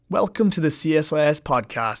Welcome to the CSIS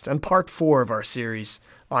podcast and part 4 of our series.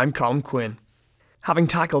 I'm Colin Quinn. Having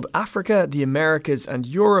tackled Africa, the Americas and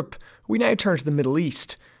Europe, we now turn to the Middle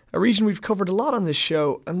East, a region we've covered a lot on this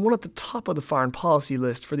show and one at the top of the foreign policy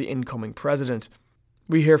list for the incoming president.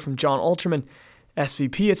 We hear from John Alterman,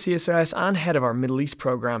 SVP at CSIS and head of our Middle East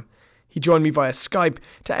programme. He joined me via Skype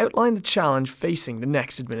to outline the challenge facing the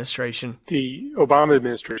next administration. The Obama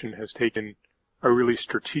administration has taken a really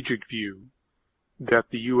strategic view that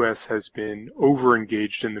the U.S. has been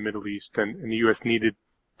over-engaged in the Middle East and the U.S. needed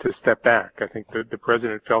to step back. I think that the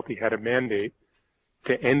president felt he had a mandate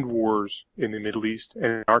to end wars in the Middle East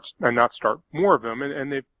and not start more of them,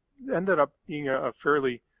 and they've ended up being a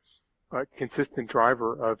fairly consistent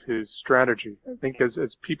driver of his strategy. I think as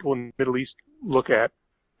people in the Middle East look at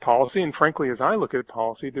policy, and frankly as I look at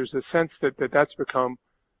policy, there's a sense that that's become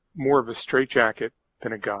more of a straitjacket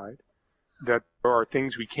than a guide, that there are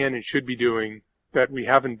things we can and should be doing that we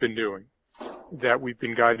haven't been doing, that we've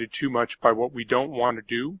been guided too much by what we don't want to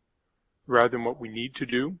do rather than what we need to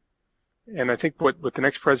do. And I think what the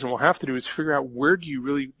next president will have to do is figure out, where do you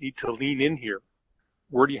really need to lean in here?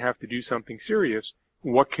 Where do you have to do something serious?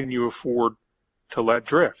 What can you afford to let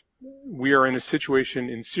drift? We are in a situation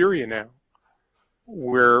in Syria now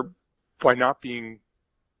where, by not being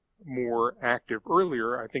more active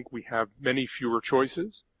earlier, I think we have many fewer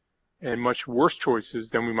choices and much worse choices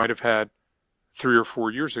than we might have had 3 or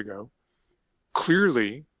 4 years ago.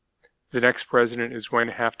 Clearly, the next president is going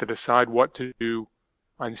to have to decide what to do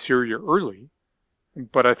on Syria early.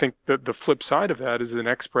 But I think that the flip side of that is the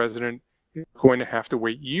next president is going to have to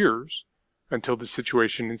wait years until the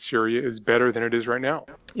situation in Syria is better than it is right now.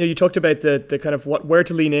 Yeah, you talked about the kind of where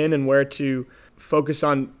to lean in and where to focus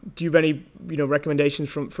on. Do you have any recommendations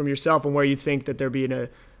from yourself on where you think that there'd be an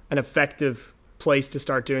effective place to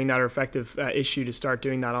start doing that, or effective issue to start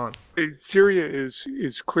doing that on? Syria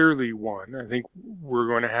is clearly one. I think we're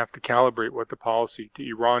going to have to calibrate what the policy to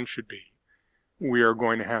Iran should be. We are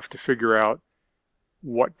going to have to figure out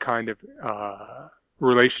what kind of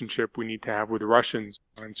relationship we need to have with the Russians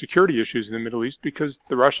on security issues in the Middle East, because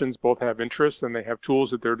the Russians both have interests and they have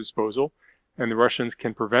tools at their disposal, and the Russians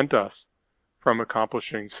can prevent us from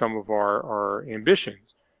accomplishing some of our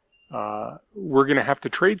ambitions. We're going to have to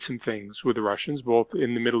trade some things with the Russians, both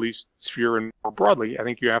in the Middle East sphere and more broadly. I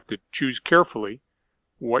think you have to choose carefully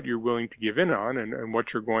what you're willing to give in on and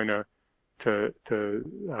what you're going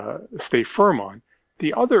to stay firm on.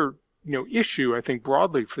 The other issue, I think,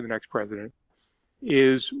 broadly for the next president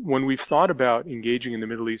is, when we've thought about engaging in the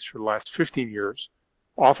Middle East for the last 15 years,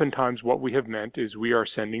 oftentimes what we have meant is we are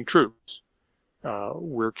sending troops.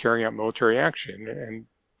 We're carrying out military action, and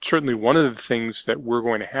certainly one of the things that we're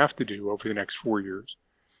going to have to do over the next 4 years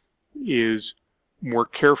is more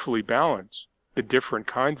carefully balance the different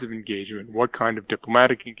kinds of engagement, what kind of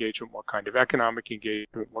diplomatic engagement, what kind of economic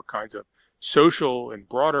engagement, what kinds of social and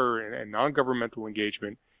broader and non-governmental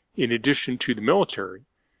engagement, in addition to the military.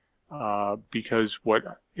 Because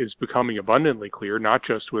what is becoming abundantly clear, not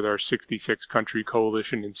just with our 66-country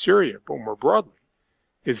coalition in Syria, but more broadly,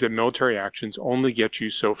 is that military actions only get you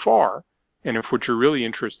so far. And if what you're really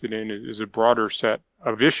interested in is a broader set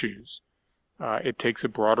of issues, it takes a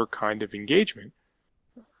broader kind of engagement.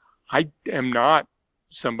 I am not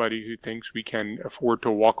somebody who thinks we can afford to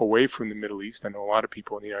walk away from the Middle East. I know a lot of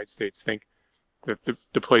people in the United States think that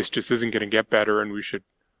the place just isn't going to get better and we should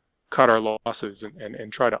cut our losses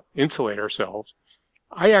and try to insulate ourselves.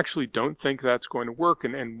 I actually don't think that's going to work.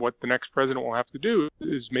 And what the next president will have to do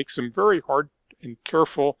is make some very hard and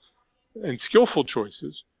careful and skillful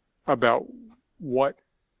choices about what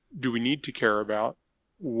do we need to care about,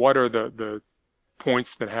 what are the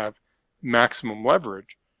points that have maximum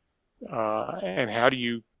leverage, and how do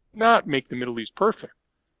you not make the Middle East perfect,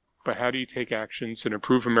 but how do you take actions and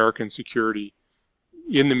improve American security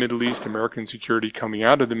in the Middle East, American security coming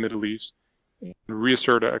out of the Middle East, and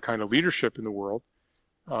reassert a kind of leadership in the world,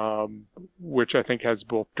 which I think has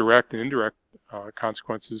both direct and indirect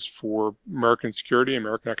consequences for American security and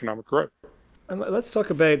American economic growth. And let's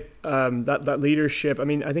talk about that leadership. I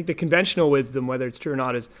mean, I think the conventional wisdom, whether it's true or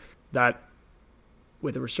not, is that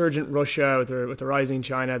with a resurgent Russia, with the rising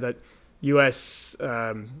China, that U.S.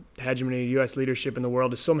 hegemony, U.S. leadership in the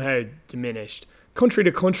world is somehow diminished. Country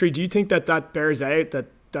to country, do you think that bears out,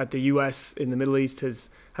 that the U.S. in the Middle East has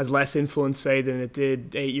less influence, say, than it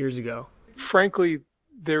did 8 years ago? Frankly,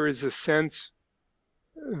 there is a sense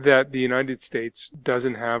that the United States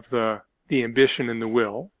doesn't have the ambition and the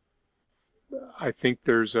will. I think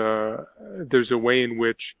there's a way in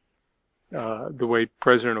which the way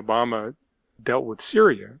President Obama dealt with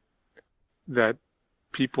Syria, that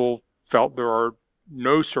people felt there are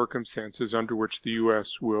no circumstances under which the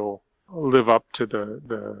U.S. will live up to the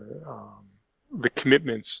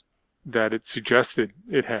commitments that it suggested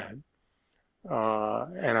it had.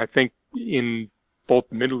 And I think in both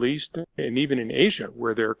the Middle East and even in Asia,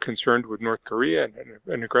 where they're concerned with North Korea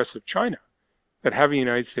and aggressive China, that having the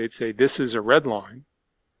United States say this is a red line,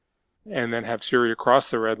 and then have Syria cross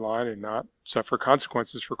the red line and not suffer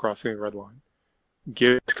consequences for crossing the red line,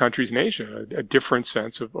 gives countries in Asia a different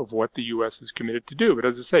sense of what the U.S. is committed to do. But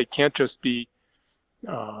as I say, it can't just be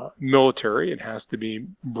military. It has to be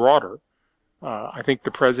broader. I think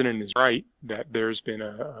the president is right that there's been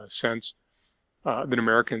a sense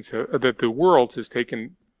that that the world has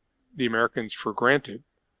taken the Americans for granted,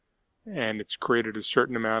 and it's created a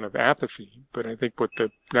certain amount of apathy. But I think what the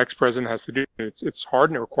next president has to do, it's hard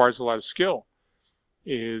and it requires a lot of skill,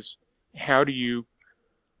 is how do you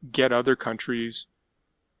get other countries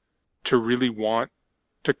to really want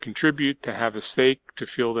to contribute, to have a stake, to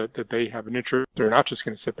feel that they have an interest. They're not just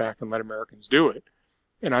going to sit back and let Americans do it.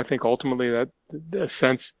 And I think ultimately that a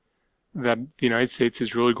sense that the United States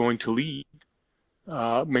is really going to lead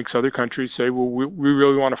makes other countries say, well, we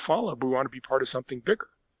really want to follow. We want to be part of something bigger.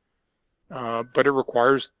 But it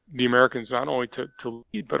requires the Americans not only to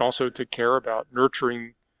lead, but also to care about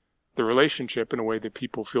nurturing the relationship in a way that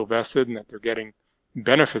people feel vested and that they're getting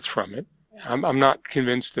benefits from it. I'm not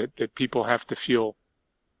convinced that people have to feel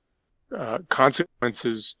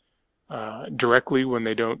consequences directly when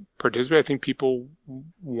they don't participate. I think people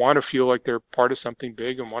want to feel like they're part of something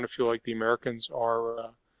big and want to feel like the Americans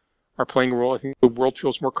are playing a role. I think the world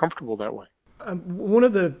feels more comfortable that way. One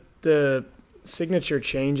of the signature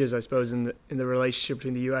changes, I suppose, in the relationship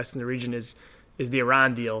between the U.S. and the region is the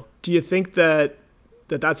Iran deal. Do you think that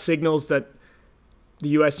signals that the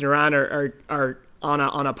U.S. and Iran are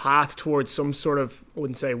on a path towards some sort of, I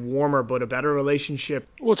wouldn't say warmer, but a better relationship?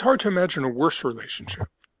 Well, it's hard to imagine a worse relationship.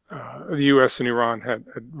 The U.S. and Iran had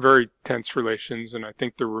very tense relations, and I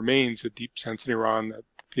think there remains a deep sense in Iran that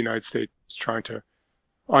the United States is trying to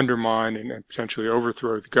undermine and potentially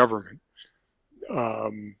overthrow the government.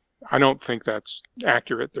 I don't think that's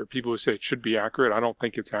accurate. There are people who say it should be accurate. I don't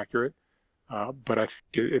think it's accurate, but I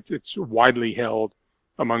think it's widely held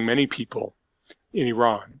among many people in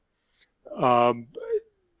Iran.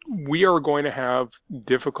 We are going to have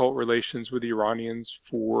difficult relations with the Iranians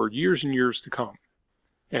for years and years to come.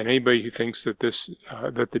 And anybody who thinks that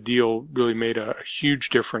that the deal really made a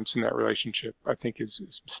huge difference in that relationship, I think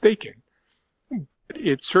is mistaken.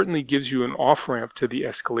 It certainly gives you an off-ramp to the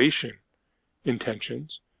escalation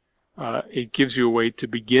intentions. It gives you a way to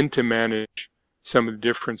begin to manage some of the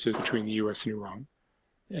differences between the U.S. and Iran,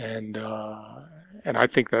 and I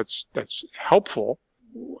think that's helpful.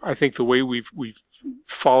 I think the way we've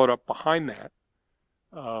followed up behind that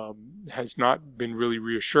has not been really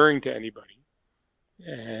reassuring to anybody,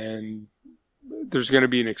 and there's going to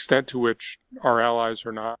be an extent to which our allies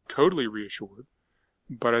are not totally reassured,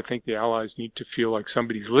 but I think the allies need to feel like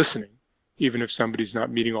somebody's listening, even if somebody's not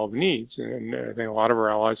meeting all the needs. And I think a lot of our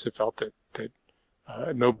allies have felt that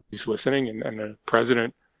nobody's listening, and a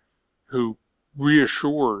president who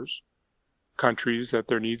reassures countries that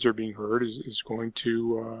their needs are being heard is going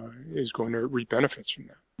to reap benefits from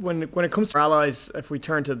that. When it comes to our allies, if we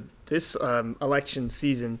turn to this election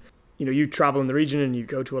season, you travel in the region and you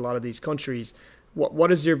go to a lot of these countries. What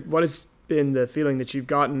has been the feeling that you've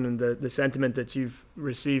gotten and the sentiment that you've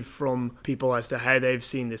received from people as to how they've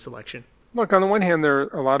seen this election? Look, on the one hand, there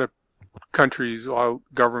are a lot of countries, a lot of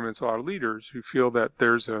governments, a lot of leaders who feel that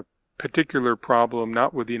there's a particular problem,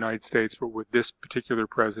 not with the United States, but with this particular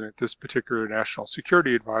president, this particular national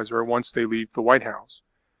security advisor. Once they leave the White House,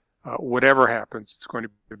 whatever happens, it's going to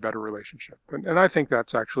be a better relationship. And I think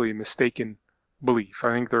that's actually a mistaken belief.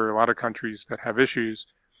 I think there are a lot of countries that have issues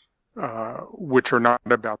which are not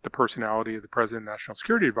about the personality of the president and national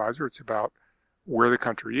security advisor. It's about where the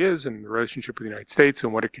country is and the relationship with the United States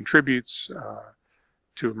and what it contributes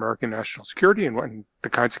to American national security and the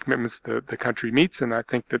kinds of commitments the country meets. And I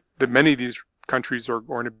think that many of these countries are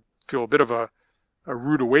going to feel a bit of a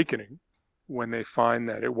rude awakening when they find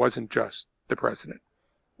that it wasn't just the president.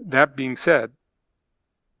 That being said,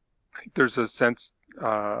 I think there's a sense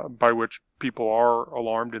by which people are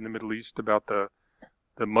alarmed in the Middle East about the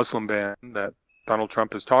Muslim ban that Donald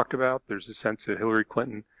Trump has talked about. There's a sense that Hillary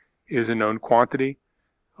Clinton is a known quantity.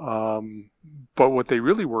 But what they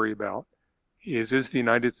really worry about is the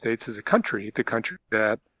United States as a country, the country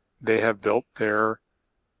that they have built their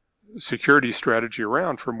security strategy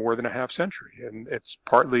around for more than a half century. And it's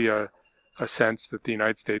partly a sense that the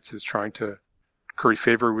United States is trying to curry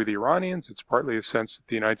favor with the Iranians. It's partly a sense that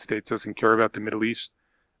the United States doesn't care about the Middle East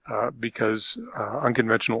because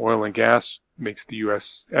unconventional oil and gas makes the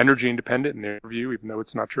U.S. energy independent in their view, even though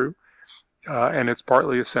it's not true. And it's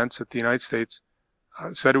partly a sense that the United States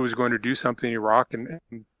said it was going to do something in Iraq and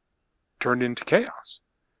turned into chaos.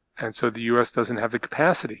 And so the U.S. doesn't have the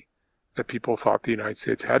capacity that people thought the United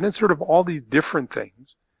States had. And it's sort of all these different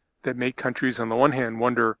things that make countries, on the one hand,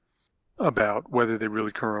 wonder about whether they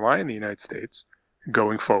really can rely on the United States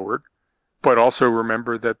going forward, but also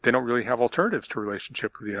remember that they don't really have alternatives to a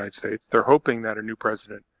relationship with the United States. They're hoping that a new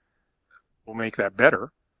president will make that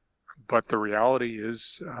better. But the reality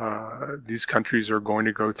is these countries are going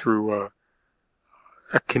to go through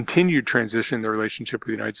a continued transition in their relationship with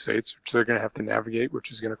the United States, which they're going to have to navigate,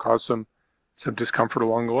 which is going to cause some discomfort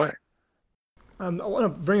along the way. I want to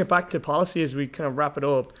bring it back to policy as we kind of wrap it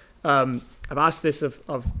up. I've asked this of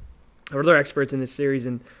other experts in this series,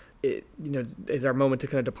 and it, is our moment to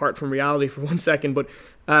kind of depart from reality for 1 second. But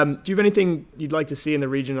do you have anything you'd like to see in the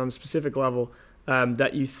region on a specific level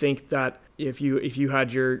that you think that if you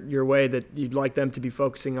had your way that you'd like them to be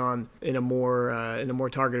focusing on in a more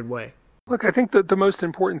targeted way? Look, I think that the most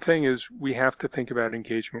important thing is we have to think about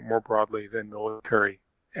engagement more broadly than military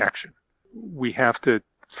action. We have to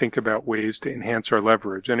think about ways to enhance our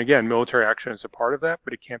leverage. And again, military action is a part of that,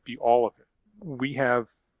 but it can't be all of it. We have,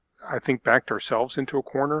 I think, backed ourselves into a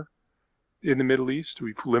corner in the Middle East.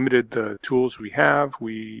 We've limited the tools we have.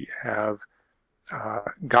 We have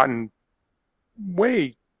gotten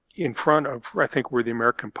way in front of, I think, where the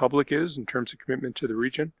American public is in terms of commitment to the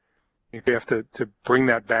region. I think we have to bring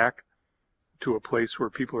that back to a place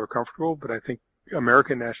where people are comfortable. But I think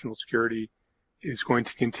American national security is going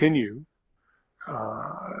to continue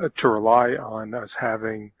to rely on us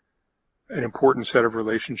having an important set of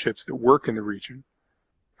relationships that work in the region.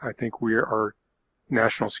 I think our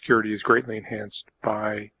national security is greatly enhanced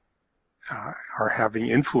by our having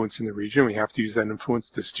influence in the region. We have to use that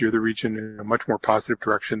influence to steer the region in a much more positive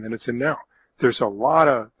direction than it's in now. There's a lot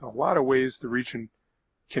of ways the region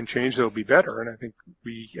can change that'll be better, and I think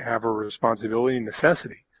we have a responsibility and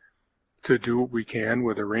necessity to do what we can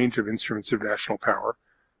with a range of instruments of national power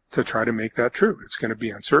to try to make that true. It's going to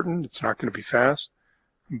be uncertain. It's not going to be fast,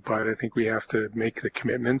 but I think we have to make the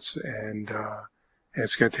commitments, and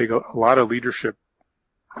it's going to take a lot of leadership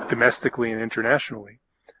domestically and internationally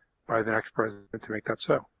by the next president to make that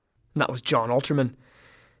so. And that was John Alterman.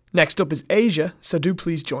 Next up is Asia, so do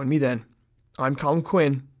please join me then. I'm Colin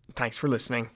Quinn. Thanks for listening.